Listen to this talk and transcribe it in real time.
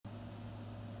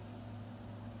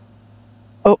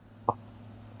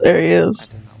There he I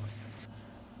is. don't know.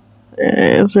 There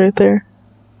he is right there.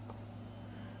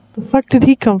 The fuck did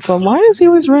he come from? Why does he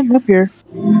always run up here?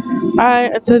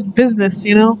 It's a business,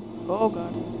 you know? Oh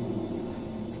god.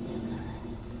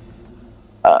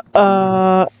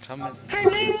 Come and Hey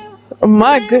man,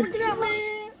 My man, good. pick it up,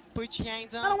 man. put your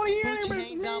hands I up. don't want to hear Put it, your but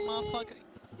hands up, man. motherfucker.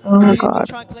 Oh Get in the god.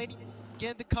 truck, lady.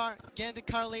 Get in the car. Get in the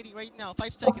car, lady, right now.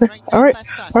 5 seconds, Okay. right now. Alright.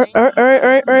 Fast, fast, Alright, eh? alright, alright,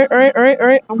 alright, alright, alright, alright,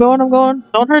 alright. I'm going, I'm going.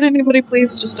 Don't hurt anybody,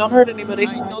 please. Just don't hurt anybody.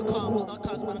 Alright, no cops,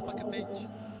 motherfucking bitch.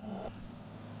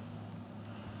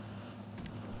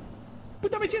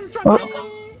 Put that bitch in the truck, Oh, Don't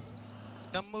move. man.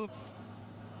 Don't move.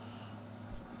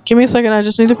 give me a second. I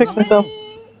just need to Don't fix fuck up, myself.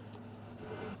 man.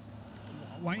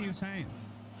 What are you saying?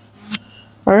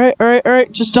 Alright, alright,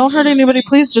 alright. Just don't hurt anybody,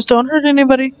 please. Just don't hurt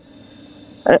anybody.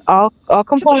 I'll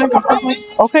Shut the comply. fuck I'll up, comply. man.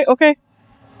 Okay, okay.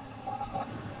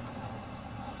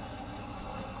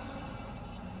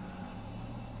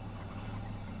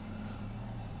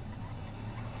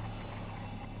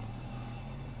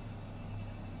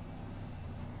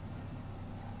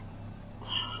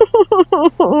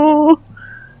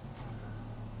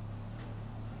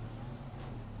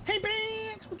 Hey,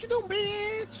 bitch. What you doing,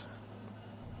 bitch?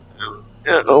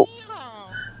 Oh,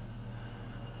 Yeehaw.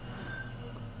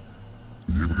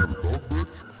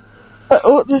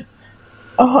 oh,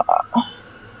 uh,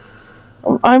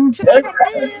 I'm. Shut the fuck up,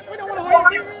 bitch. We don't want to hear you,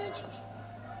 bitch.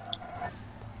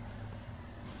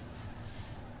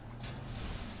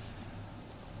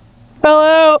 Fell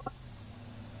out.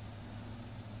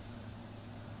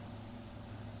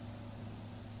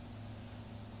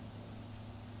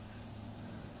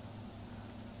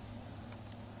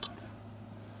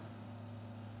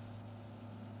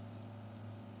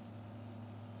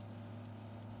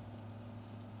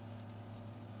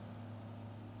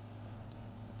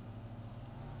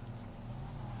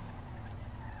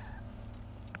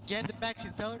 Get in the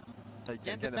backseat, feller. Hey,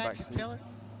 Get in get the in the back backseat, seat. feller.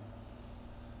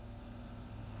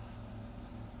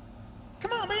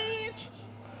 Come on, bitch.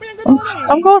 We done good I'm all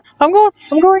I'm day. going. I'm going.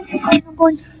 I'm going. I'm going. I'm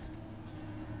going.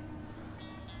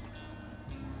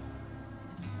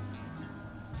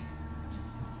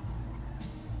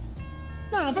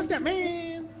 Nah, fuck that,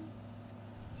 man.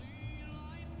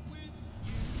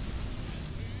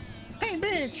 Hey,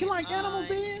 bitch. You like animals,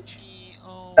 bitch?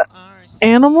 IPORC.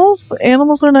 Animals?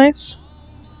 Animals are nice.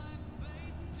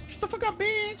 Shut the fuck up,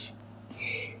 bitch.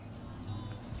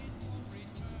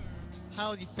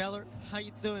 Howdy, feller. How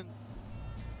you doing?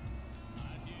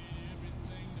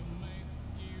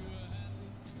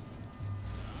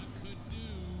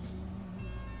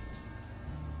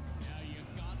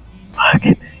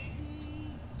 Fucking.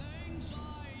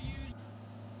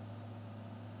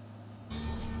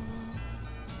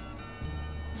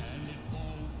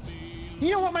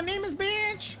 You know what my name is,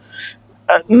 bitch?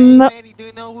 Hey, No. lady, do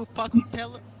you know who fucked with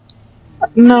feller?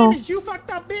 My name No. is You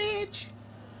Fucked Up, bitch.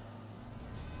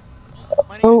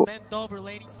 My name is Oh. Ben Dover,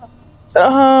 lady.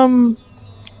 Um.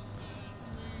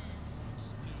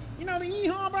 You know the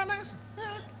Yeehaw brothers?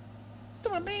 Huh?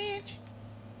 Still a bitch.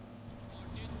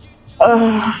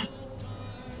 Uh.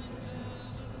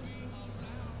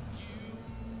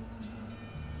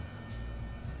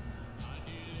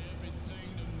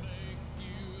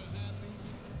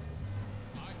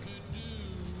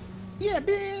 Yeah,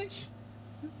 bitch.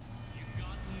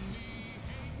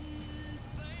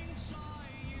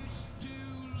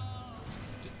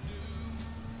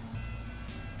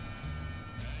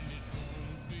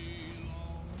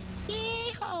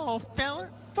 Yeehaw,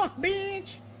 feller. Fuck,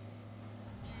 bitch.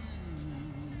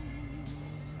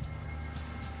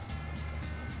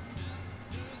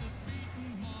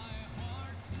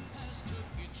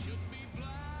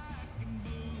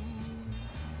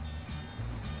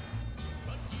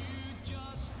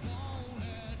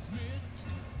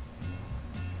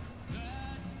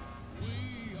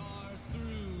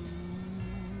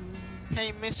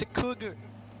 Hey, Mr. Cougar.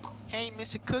 Hey,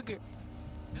 Mr. Cougar.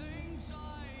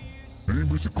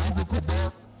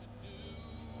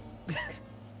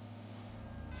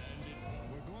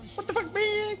 What the fuck,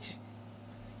 bitch?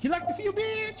 You like the feel,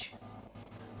 bitch?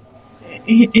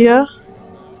 Yeah.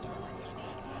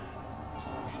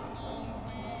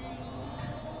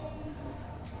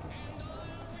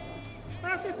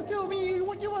 My sister told me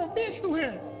what you were a bitch to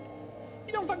her.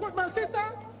 You don't fuck with my sister?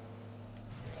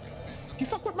 You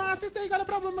fuck with my sister, you got a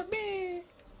problem with me.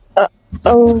 Uh.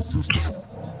 Oh.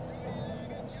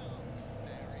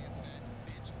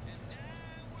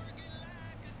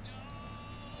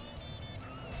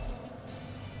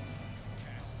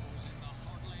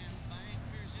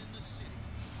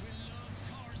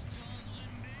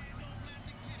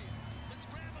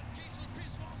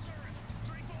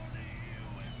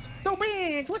 So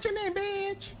bitch. bitch. What's your name,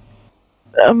 bitch?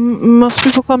 Most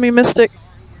people call me Mystic.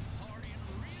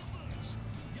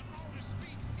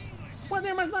 Well,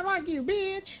 they must not like you,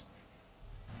 bitch.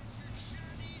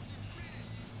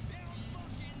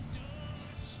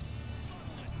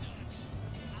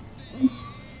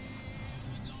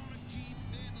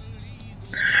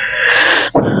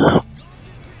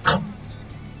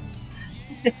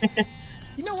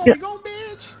 You know where Yeah. we going,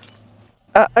 bitch?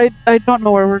 I don't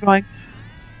know where we're going.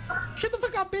 Shut the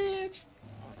fuck up, bitch.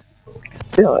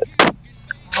 Feel it.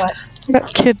 What? I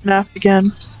got kidnapped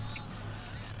again.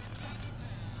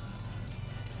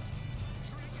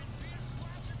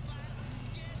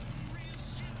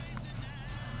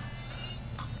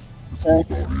 So,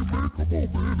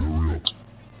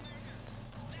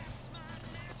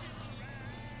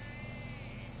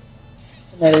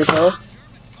 another bill.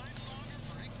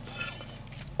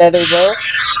 Another bill.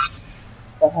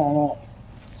 The hell up.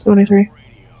 73.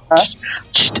 Huh?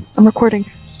 Shh, I'm recording.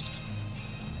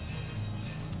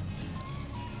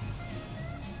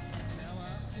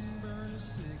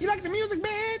 You like the music,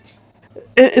 bitch?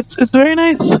 It's very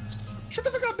nice. Shut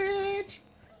the fuck up, bitch.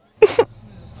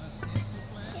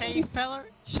 Hey, feller,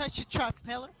 shut your trap,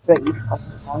 feller. But you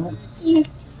fucking comment.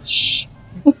 Shh.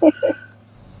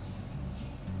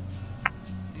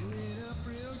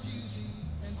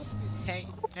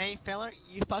 Hey, feller,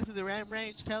 you fucked with the ram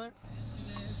range, feller?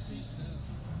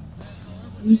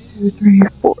 1, 2, 3,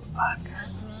 4, 5.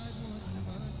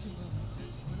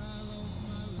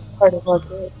 Part of what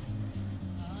good.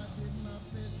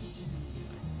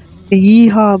 The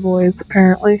Yeehaw Boys,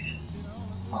 apparently.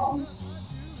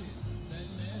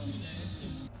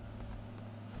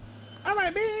 All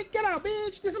right, bitch. Get out,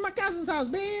 bitch. This is my cousin's house,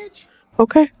 bitch.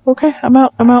 Okay, I'm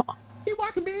out. Keep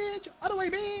walking, bitch. Other way,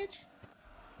 bitch.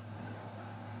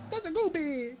 That's a good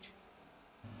bitch.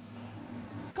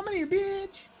 Come in here,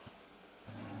 bitch.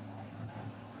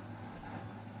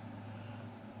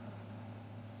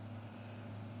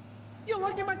 You don't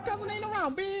like my cousin ain't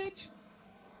around, bitch.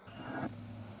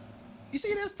 You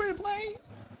see this pretty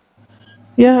place?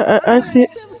 Yeah, I I see had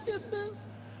it. 7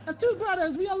 sisters and 2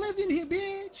 brothers. We all lived in here,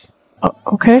 bitch.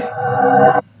 Okay.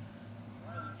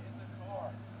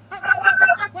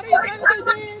 What are you trying to say,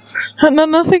 bitch? No,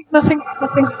 nothing.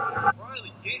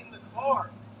 Riley, get in the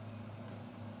car.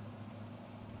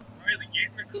 Riley,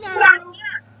 get in the You car. know,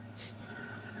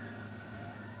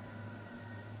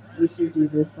 You should do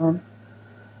this one.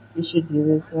 You should do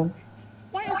this one.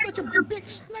 why you such a big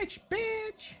snitch,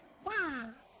 bitch? Why?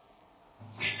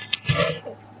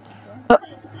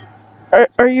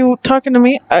 Are you talking to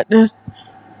me?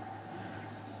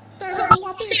 There's only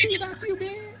one bitch here, that's you,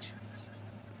 bitch.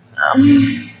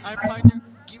 Alright, partner,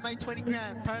 give my 20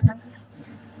 grand, partner.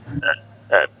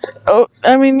 Oh,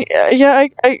 I mean, yeah,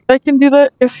 I can do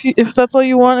that. If that's all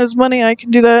you want is money, I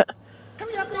can do that.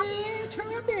 Hurry up, bitch.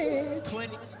 Hurry up, bitch.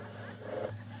 20,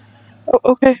 Oh,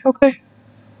 okay.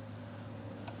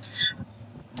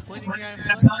 20 grand,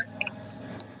 feller.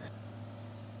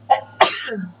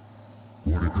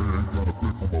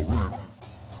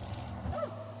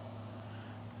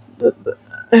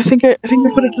 I think I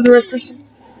put it to the right person.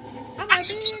 All right,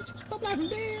 bitch. Stop laughing,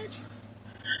 bitch.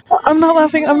 I'm not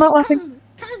laughing. I'm not Hey, laughing.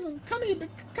 cousin, come here,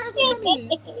 cousin, come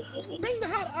here. Bring the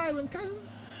hot iron, cousin.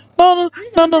 No,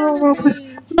 We gonna burn this please.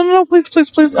 bitch. No, please.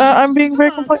 I'm being Come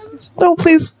very on, cousin. complex. No,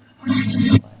 please.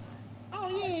 Oh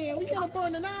yeah, we gonna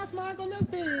burn a nice mark on this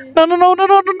bitch.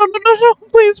 No.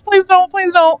 Please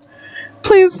don't.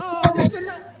 Please. Oh, that's a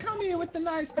nice. Come here with the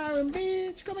nice iron,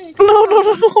 bitch. Come here. Come No.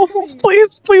 here.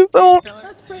 Please Hey, don't. feller,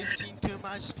 Let's bring. you've seen too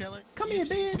much, feller. Come here, You've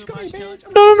seen bitch. too Come here, much, feller. bitch.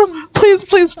 I'm gonna show you. Please.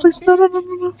 Show you something,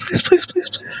 No. bitch. Please.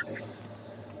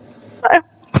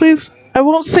 Please. I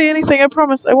won't say anything. I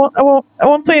promise. I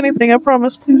won't say anything. I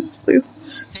promise. Please.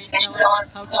 Hey, feller,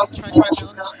 how can I trust you,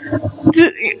 feller?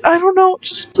 I don't know.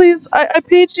 Just please. I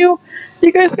paid you.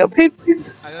 You guys got paid,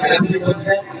 please. I gotta see, feller.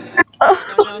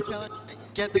 No, feller.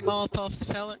 Get the Molotovs,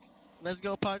 feller. Let's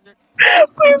go, partner.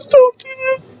 Please don't do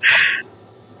this.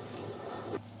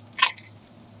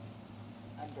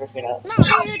 I'm breaking up. Nah,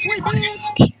 bitch. Wait,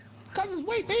 bitch. Cousins,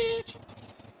 wait, bitch.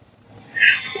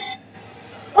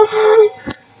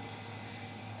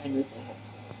 Anything.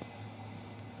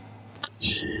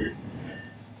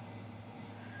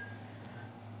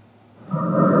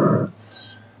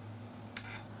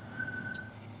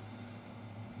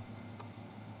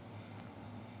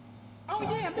 Oh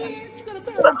yeah, bitch. You gonna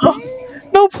burn, bitch.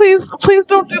 No, please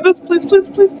don't do this. Please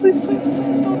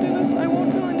don't do this. I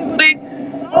won't tell anybody.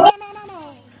 Oh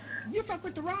no. You fuck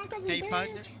with the wrong cousins, Hey,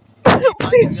 partner. bitch. Hey,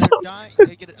 partner, you Please gotta don't die. do You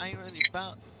gotta this. get an iron on your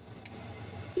belt.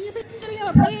 You better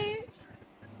get a bitch.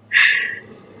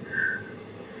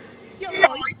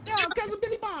 Yo,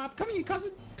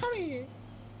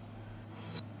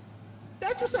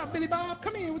 What's up, Billy Bob?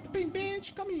 Come here with the pink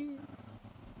bitch. Come here.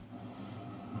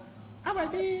 All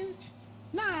right, bitch.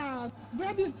 Now,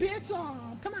 grab this bitch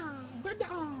arm. Come on, grab the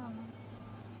arm.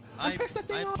 And press the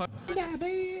thing on that,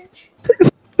 bitch.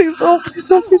 Please don't, please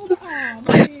don't, please Hold the don't. arm,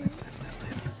 Please. bitch.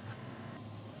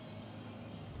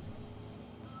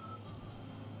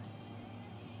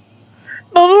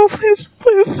 No, no, please,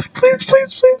 please, please,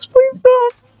 please, please, please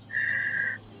don't.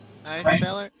 I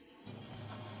feller.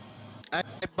 I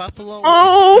buffalo.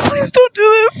 Oh, please don't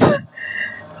do this.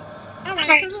 All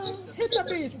right, so hit the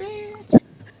bitch, bitch.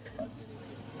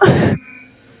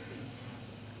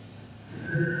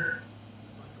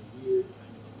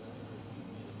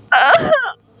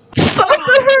 Stop Oh,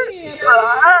 it. yeah,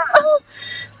 bitch.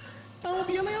 Don't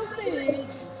be a little snitch.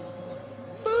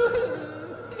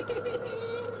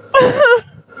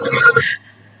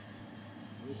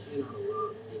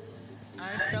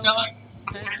 I feller.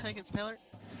 10 seconds, feller.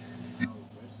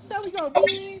 There we go,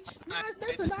 bitch. Nice,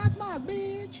 that's a nice mark,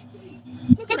 bitch.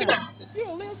 Look at that. You're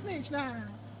a little snitch now.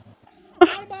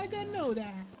 Everybody gonna know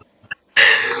that.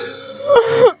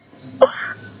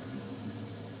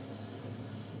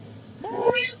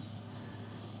 Boys,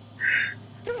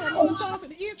 throw a Molotov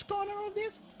in each corner of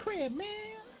this crib, man.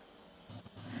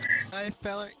 I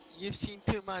feller. You've seen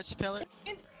too much, feller.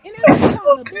 In every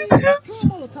corner, bitch. Throw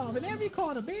a Molotov in every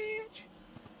corner, bitch.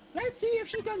 Let's see if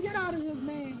she can get out of this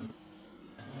man.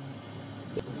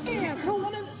 Yeah, throw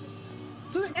one in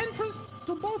to the entrance,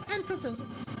 to both entrances.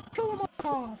 Throw a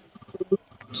Molotov.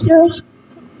 Yes.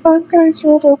 5 guys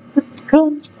rolled up with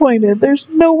guns pointed. There's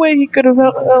no way he could have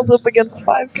held up against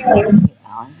 5 guys.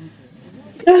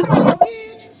 There we Yes. go,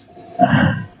 bitch.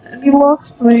 And he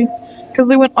lost me. Because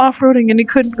they went off-roading and he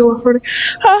couldn't go off-roading.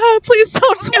 Ah, please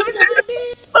don't All do right, now, this.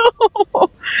 bitch.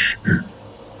 No.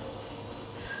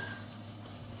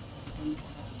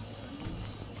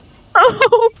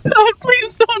 Oh, God,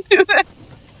 please don't do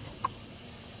this.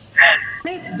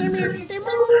 Make the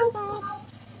Molotov.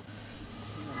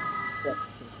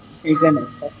 You're gonna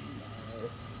fucking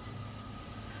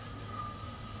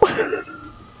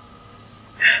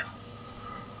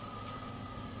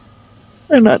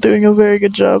They're not doing a very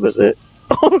good job at it.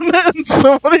 Oh, man,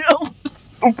 somebody else just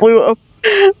blew up.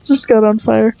 Just got on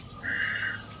fire.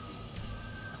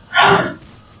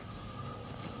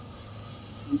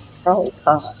 probably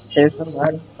cough. There's a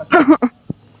lot of fucking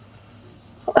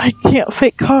I can't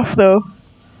fake cough, though.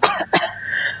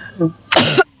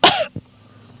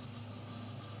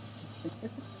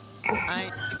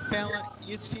 I feller.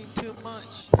 You've seen too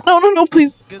much. No, no, no,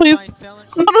 please, please. Goodbye, feller.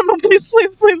 No, no, no, please,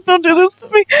 please, please don't do this to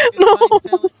me. No, Goodbye,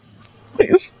 feller.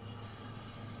 please.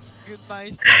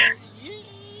 Goodbye, feller.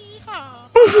 Yeehaw.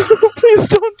 Please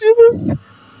don't do this.